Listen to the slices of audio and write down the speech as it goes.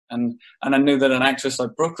And I knew that an actress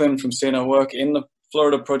like Brooklyn, from seeing her work in the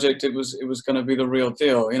Florida project, it was going to be the real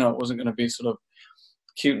deal. You know, it wasn't going to be sort of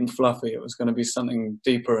cute and fluffy. It was going to be something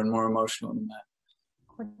deeper and more emotional than that.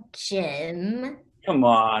 Jim. Come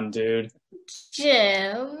on, dude.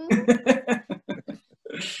 Jim.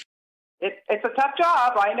 It's a tough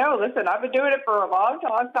job, I know. Listen, I've been doing it for a long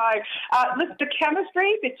time. Listen, the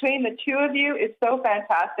chemistry between the two of you is so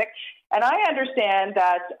fantastic. And I understand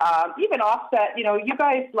that even Offset, you know, you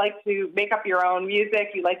guys like to make up your own music.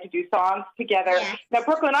 You like to do songs together. Yeah. Now,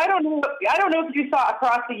 Brooklyn, I don't know if you saw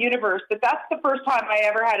Across the Universe, but that's the first time I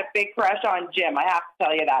ever had a big crush on Jim. I have to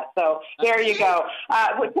tell you that. So there you go.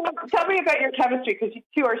 Tell me about your chemistry, because you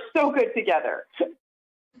two are so good together.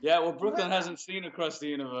 Yeah, well, Brooklyn hasn't seen Across the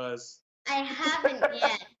Universe. I haven't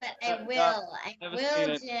yet, but I will. Never seen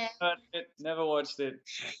it. Jim. Heard it, never watched it.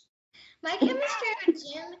 My chemistry with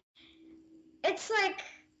Jim, it's like,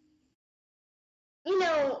 you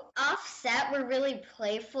know, Offset, we're really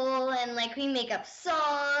playful, and like we make up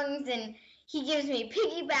songs, and he gives me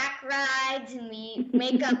piggyback rides, and we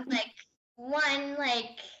make up like 1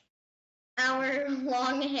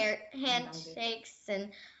 hour-long handshakes,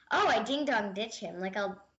 and I ding dong ditch him. Like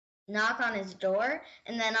I'll knock on his door,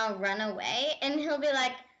 and then I'll run away, and he'll be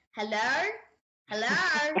like, hello?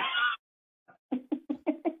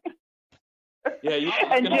 Yeah, you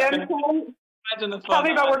and Jim, tell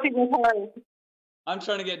me about working with her. I'm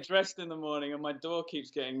trying to get dressed in the morning, and my door keeps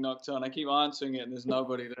getting knocked on. I keep answering it, and there's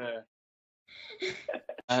nobody there.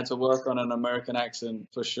 I had to work on an American accent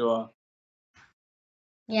for sure.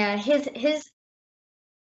 Yeah,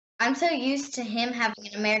 I'm so used to him having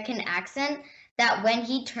an American accent that when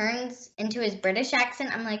he turns into his British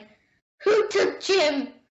accent, I'm like, who took Jim?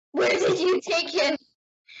 Where did you take him?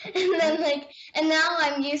 And now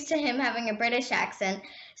I'm used to him having a British accent.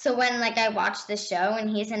 So when I watch the show and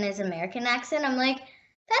he's in his American accent, I'm like,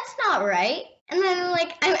 that's not right. And then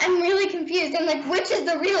I'm really confused. I'm like, which is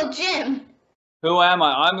the real Jim? Who am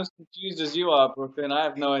I? I'm as confused as you are, Brooklyn. I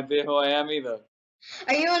have no idea who I am either.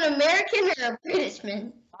 Are you an American or a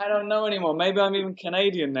Britishman? I don't know anymore. Maybe I'm even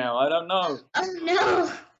Canadian now. I don't know. Oh,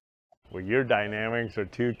 no. Well, your dynamics are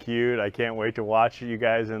too cute. I can't wait to watch you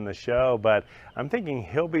guys in the show. But I'm thinking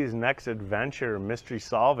Hilby's next adventure, mystery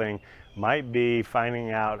solving, might be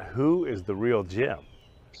finding out who is the real Jim.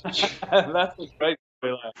 That's a great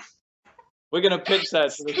storyline. We're going to pitch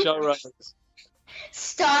that to the showrunners.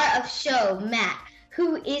 Star of show, Matt.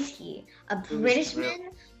 Who is he? A Britishman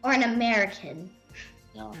or an American?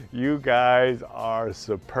 No. You guys are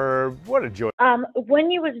superb. What a joy.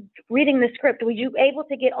 When you was reading the script, were you able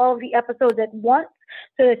to get all of the episodes at once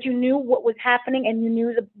so that you knew what was happening and you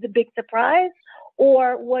knew the big surprise?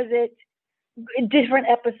 Or was it different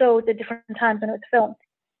episodes at different times when it was filmed?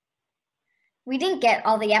 We didn't get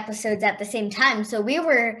all the episodes at the same time, so we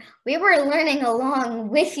were learning along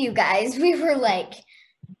with you guys. We were like,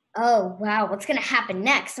 oh, wow, what's going to happen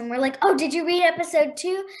next? And we're like, oh, did you read episode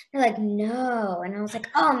 2? They're like, no. And I was like,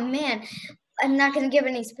 oh, man, I'm not going to give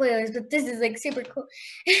any spoilers, but this is super cool.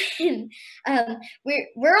 And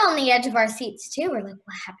we're on the edge of our seats, too. We're like,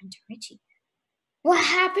 what happened to Richie? What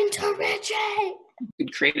happened to Richie?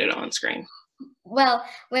 We'd create it on screen. Well,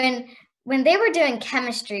 when they were doing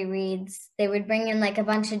chemistry reads, they would bring in a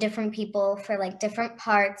bunch of different people for different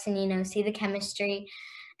parts and, see the chemistry.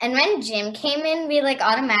 And when Jim came in, we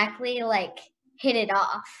automatically hit it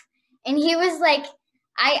off. And he was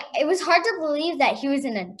it was hard to believe that he was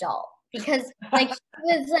an adult because he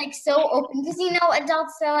was so open because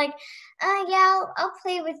adults are yeah, I'll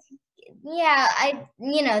play with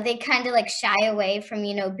they kind of shy away from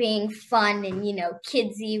being fun and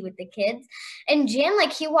kidsy with the kids. And Jim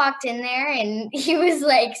he walked in there and he was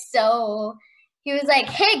he was like,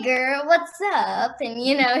 hey, girl, what's up? And,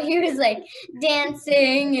 he was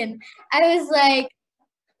dancing. And I was like,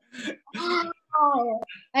 oh,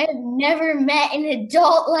 I have never met an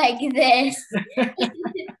adult like this.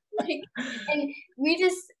 And he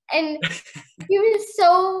was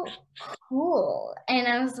so cool. And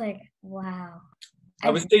I was like, wow. I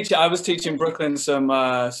was teaching Brooklyn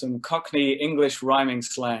some Cockney English rhyming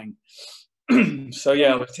slang. So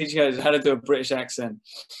yeah, I was teaching her how to do a British accent.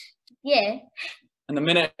 Yeah. And the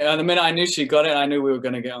minute I knew she got it, I knew we were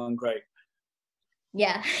going to get on great.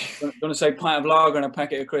 Yeah. You want to say pint of lager and a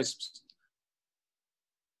packet of crisps?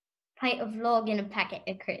 Pint of lager and a packet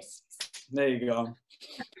of crisps. There you go.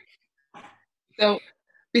 So,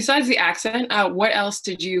 besides the accent, what else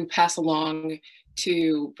did you pass along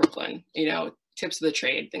to Brooklyn? Tips of the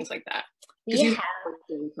trade, things like that. We have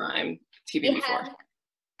in crime TV before.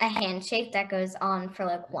 A handshake that goes on for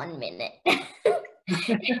 1 minute.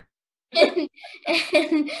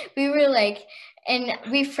 and we were And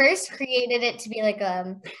we first created it to be like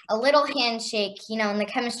a little handshake. You know, in the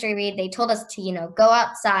chemistry read, they told us to, you know, go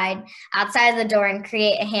outside of the door and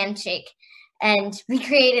create a handshake. And we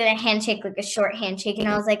created a handshake, like a short handshake. And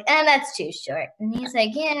I was like, that's too short. And he's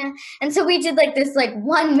like, yeah. And so we did like this like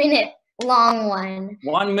 1 minute long one.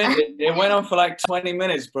 1 minute. It went on for like 20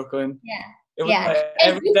 minutes, Brooklyn. Yeah. It was like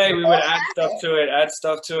every day we would add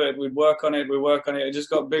stuff to it. We'd work on it. It just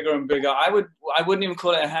got bigger and bigger. I wouldn't even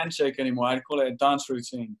call it a handshake anymore. I'd call it a dance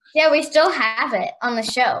routine. Yeah, we still have it on the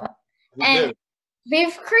show. And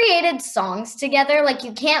we've created songs together. Like,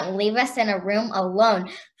 you can't leave us in a room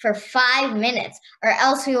alone for 5 minutes or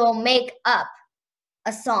else we will make up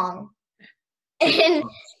a song. And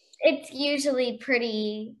it's usually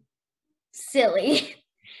pretty silly.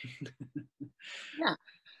 Yeah.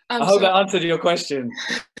 I hope that answered your question.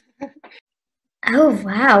 Oh,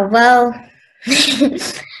 wow. Well,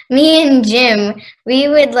 me and Jim, we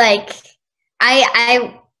would like,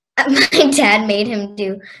 my dad made him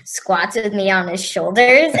do squats with me on his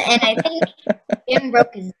shoulders, and I think Jim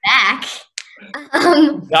broke his back.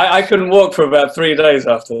 I couldn't walk for about 3 days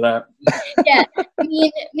after that. Yeah,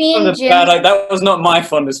 me and Jim. That was not my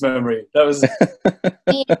fondest memory. That was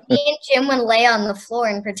me and Jim would lay on the floor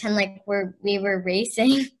and pretend like we were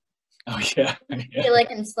racing. Oh yeah. Be like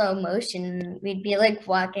in slow motion. We'd be like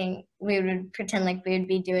walking. We would pretend like we would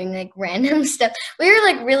be doing like random stuff. We were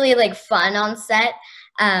like really like fun on set.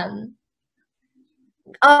 What?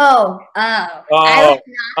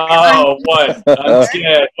 I'm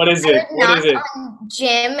scared. What is it?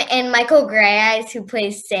 Jim and Michael Grey Eyes, who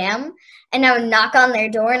plays Sam, and I would knock on their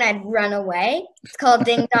door and I'd run away. It's called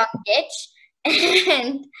Ding Dong Ditch,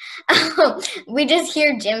 and we just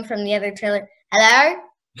hear Jim from the other trailer.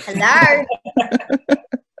 Hello.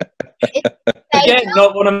 Again,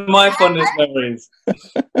 not one of my fondest memories.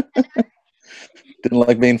 Didn't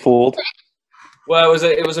like being fooled. Well,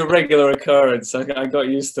 it was a regular occurrence. I got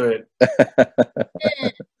used to it.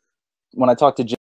 When I talked to Jim